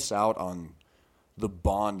you miss out on the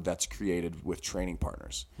bond that's created with training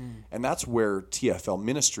partners. And that's where TFL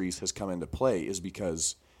Ministries has come into play, is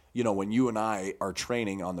because, when you and I are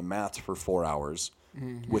training on the mats for 4 hours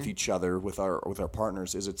with each other, with our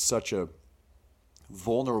partners, it's such a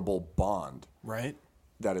vulnerable bond, right?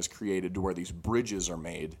 That is created to where these bridges are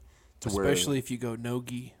made to especially if you go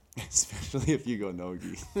no-gi. Especially if you go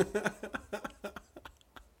no-gi.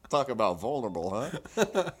 Talk about vulnerable, huh?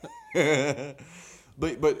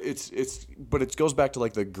 But it goes back to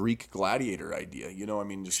like the Greek gladiator idea,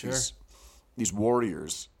 just these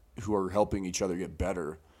warriors who are helping each other get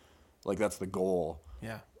better. Like that's the goal.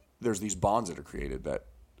 Yeah. There's these bonds that are created that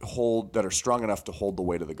are strong enough to hold the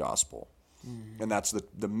weight of the gospel. And that's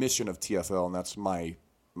the mission of TFL, and that's my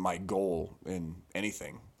goal in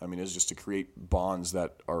anything. Is just to create bonds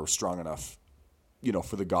that are strong enough,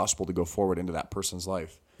 for the gospel to go forward into that person's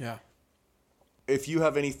life. Yeah. If you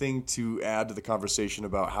have anything to add to the conversation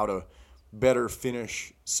about how to better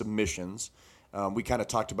finish submissions, we kind of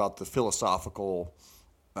talked about the philosophical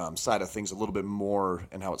side of things a little bit more,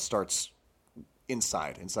 and how it starts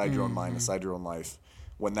inside your own mind, inside your own life.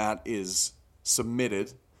 When that is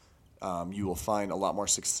submitted, you will find a lot more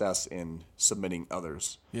success in submitting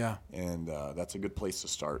others. Yeah. And that's a good place to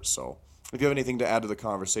start. So if you have anything to add to the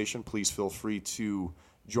conversation, please feel free to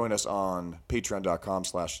join us on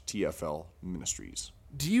patreon.com/TFL Ministries.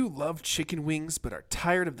 Do you love chicken wings but are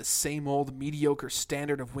tired of the same old mediocre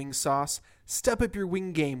standard of wing sauce? Step up your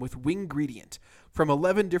wing game with Wingredient. From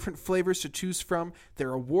 11 different flavors to choose from,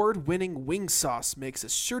 their award-winning wing sauce mix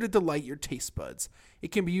is sure to delight your taste buds.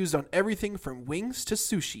 It can be used on everything from wings to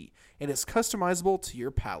sushi, and is customizable to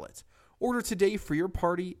your palate. Order today for your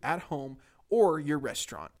party, at home, or your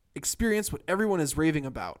restaurant. Experience what everyone is raving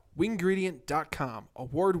about. Wingredient.com,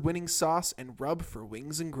 award-winning sauce and rub for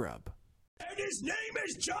wings and grub. And his name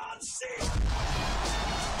is John C.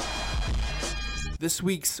 This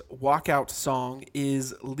week's walkout song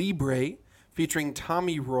is Libre, featuring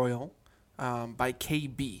Tommy Royal by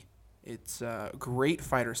KB. It's a great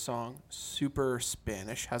fighter song, super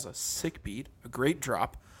Spanish, has a sick beat, a great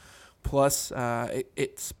drop. Plus,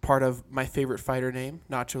 it's part of my favorite fighter name,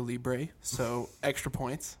 Nacho Libre, so extra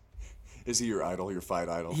points. Is he your idol, your fight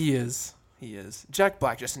idol? He is. Jack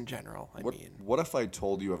Black, just in general, What if I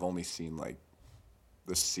told you I've only seen, like,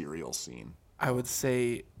 the cereal scene? I would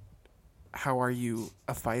say, how are you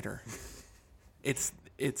a fighter? It's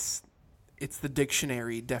the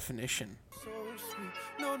dictionary definition. So sweet.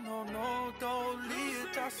 No, don't leave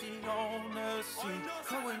it. I see on the sea.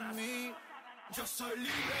 Come with me. Just a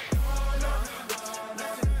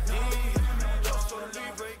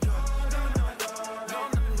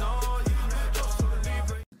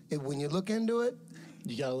When you look into it,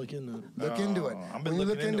 you gotta look into it. Look into it. When you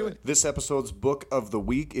look into it. This episode's book of the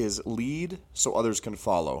week is Lead So Others Can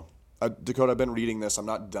Follow. Dakota, I've been reading this. I'm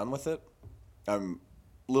not done with it. I'm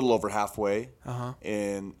a little over halfway,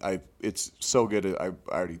 and it's so good. I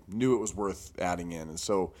already knew it was worth adding in. And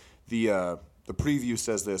so the preview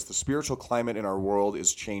says this: the spiritual climate in our world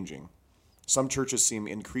is changing. Some churches seem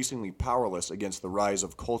increasingly powerless against the rise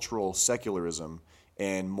of cultural secularism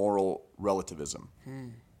and moral relativism.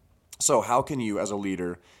 So how can you, as a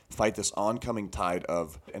leader, fight this oncoming tide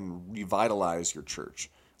of and revitalize your church?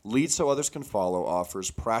 Lead So Others Can Follow offers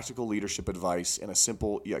practical leadership advice in a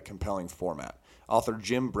simple yet compelling format. Author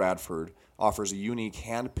Jim Bradford offers a unique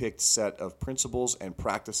hand-picked set of principles and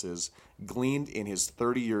practices gleaned in his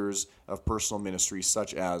 30 years of personal ministry,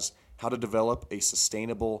 such as how to develop a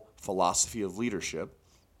sustainable philosophy of leadership,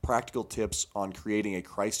 practical tips on creating a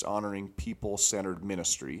Christ-honoring, people-centered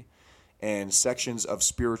ministry, and sections of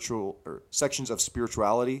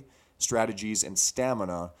spirituality, strategies, and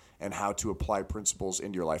stamina, and how to apply principles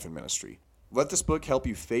into your life and ministry. Let this book help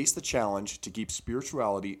you face the challenge to keep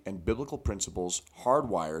spirituality and biblical principles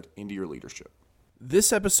hardwired into your leadership.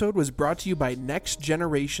 This episode was brought to you by Next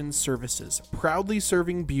Generation Services, proudly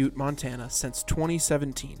serving Butte, Montana since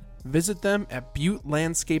 2017. Visit them at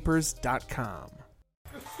buttelandscapers.com.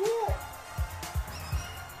 The sword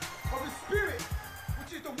of the Spirit,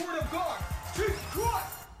 which is the Word of God. Jesus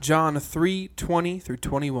Christ. John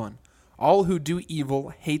 3:20-21. All who do evil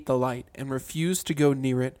hate the light and refuse to go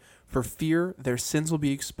near it for fear their sins will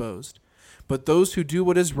be exposed. But those who do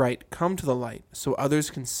what is right come to the light so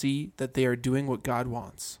others can see that they are doing what God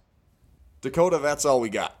wants. Dakota, that's all we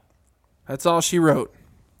got. That's all she wrote.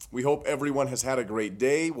 We hope everyone has had a great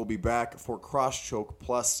day. We'll be back for Cross Choke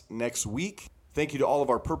Plus next week. Thank you to all of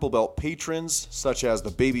our Purple Belt patrons, such as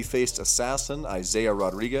the baby-faced assassin, Isaiah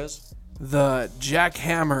Rodriguez, The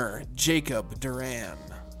Jackhammer, Jacob Duran.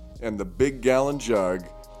 and the Big Gallon Jug,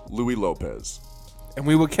 Louis Lopez. And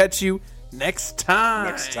we will catch you next time.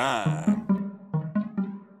 Next time.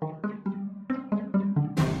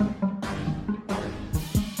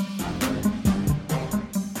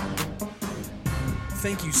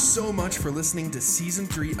 Thank you so much for listening to Season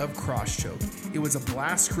 3 of Crosschoke. It was a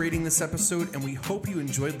blast creating this episode, and we hope you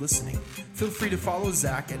enjoyed listening. Feel free to follow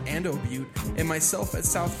Zach at Ando Butte and myself at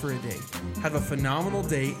South for a Day. Have a phenomenal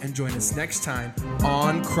day, and join us next time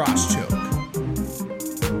on Crosschoke.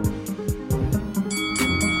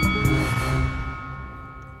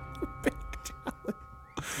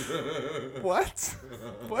 What?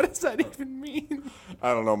 What does that even mean?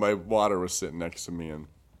 I don't know. My water was sitting next to me, and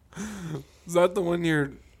Is that the one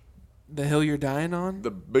the hill you're dying on?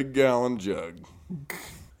 the Big Gallon Jug.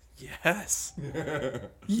 Yes.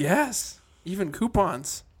 Yes. Even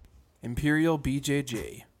coupons. Imperial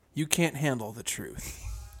BJJ. You can't handle the truth.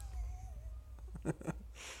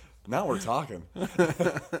 Now we're talking.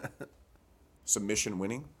 Submission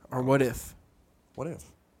winning? Or what if What if?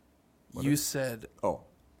 you said, Oh,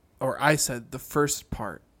 or I said the first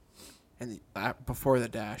part and before the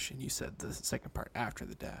dash, and you said the second part after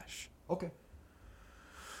the dash. okay.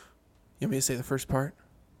 You want me to say the first part?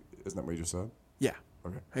 Isn't that what you just said? Yeah.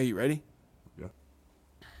 Okay. Are you ready? Yeah.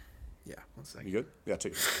 Yeah. 1 second. You good? Yeah,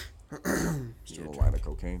 take it. Just do a line of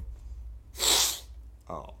cocaine.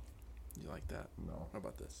 Oh, You like that? no. How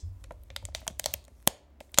about this?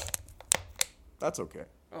 That's okay.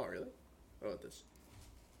 Oh, really? How about this?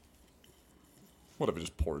 What if it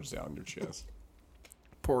just pours down your chest?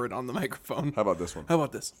 Pour it on the microphone. How about this one? How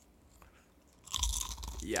about this?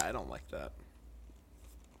 Yeah, I don't like that.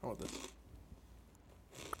 How about this?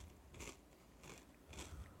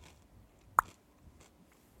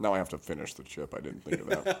 Now I have to finish the chip. I didn't think of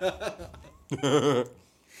that.